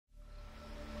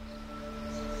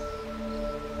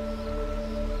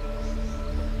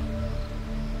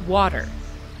Water,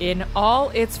 in all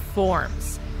its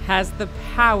forms, has the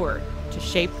power to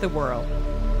shape the world.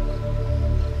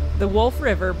 The Wolf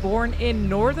River, born in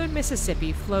northern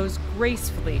Mississippi, flows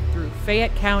gracefully through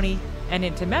Fayette County and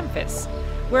into Memphis,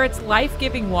 where its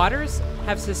life-giving waters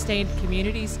have sustained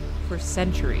communities for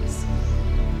centuries.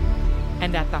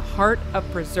 And at the heart of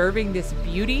preserving this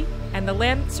beauty and the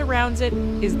land that surrounds it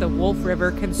is the Wolf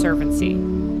River Conservancy.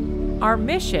 Our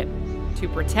mission: to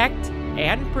protect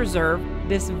and preserve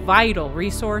this vital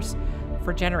resource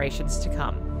for generations to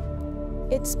come.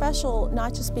 It's special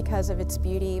not just because of its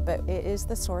beauty, but it is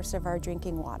the source of our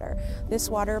drinking water. This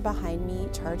water behind me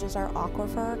charges our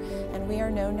aquifer, and we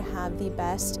are known to have the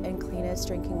best and cleanest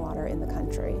drinking water in the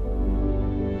country.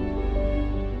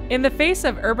 In the face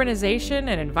of urbanization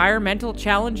and environmental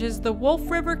challenges, the Wolf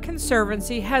River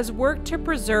Conservancy has worked to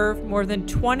preserve more than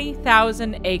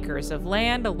 20,000 acres of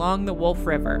land along the Wolf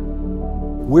River.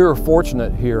 We're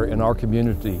fortunate here in our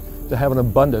community to have an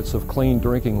abundance of clean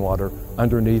drinking water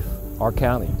underneath our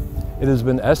county. It has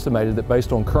been estimated that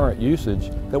based on current usage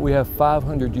that we have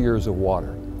 500 years of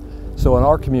water. So in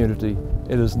our community,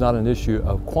 it is not an issue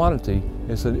of quantity,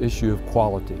 it's an issue of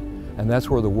quality. And that's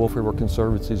where the Wolf River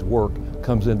Conservancy's work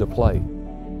comes into play.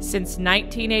 Since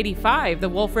 1985, the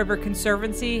Wolf River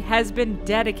Conservancy has been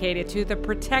dedicated to the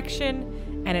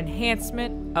protection and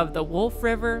enhancement of the Wolf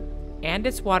River and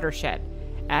its watershed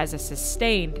as a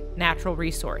sustained natural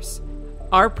resource.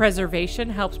 Our preservation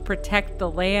helps protect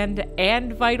the land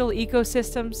and vital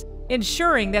ecosystems,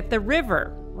 ensuring that the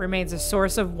river remains a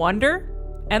source of wonder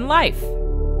and life.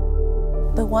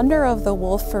 The wonder of the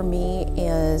Wolf for me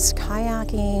is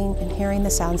kayaking and hearing the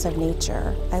sounds of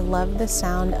nature. I love the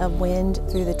sound of wind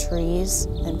through the trees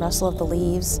and rustle of the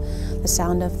leaves, the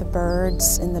sound of the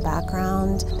birds in the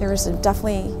background. There is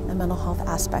definitely a mental health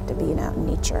aspect of being out in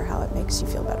nature, how it makes you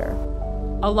feel better.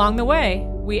 Along the way,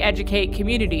 we educate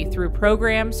community through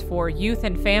programs for youth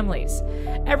and families.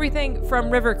 Everything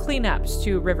from river cleanups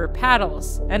to river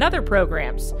paddles and other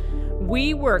programs.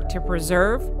 We work to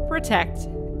preserve, protect,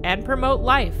 and promote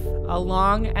life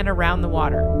along and around the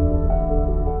water.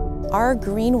 Our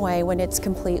greenway, when it's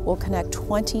complete, will connect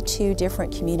 22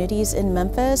 different communities in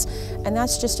Memphis, and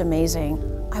that's just amazing.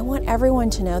 I want everyone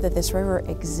to know that this river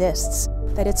exists,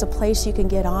 that it's a place you can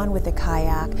get on with a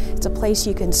kayak, it's a place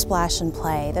you can splash and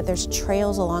play, that there's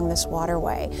trails along this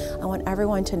waterway. I want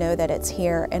everyone to know that it's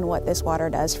here and what this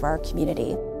water does for our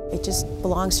community. It just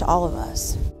belongs to all of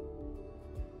us.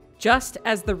 Just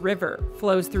as the river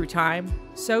flows through time,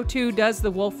 so too does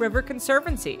the Wolf River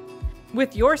Conservancy.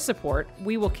 With your support,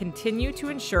 we will continue to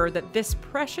ensure that this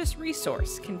precious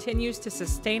resource continues to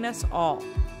sustain us all.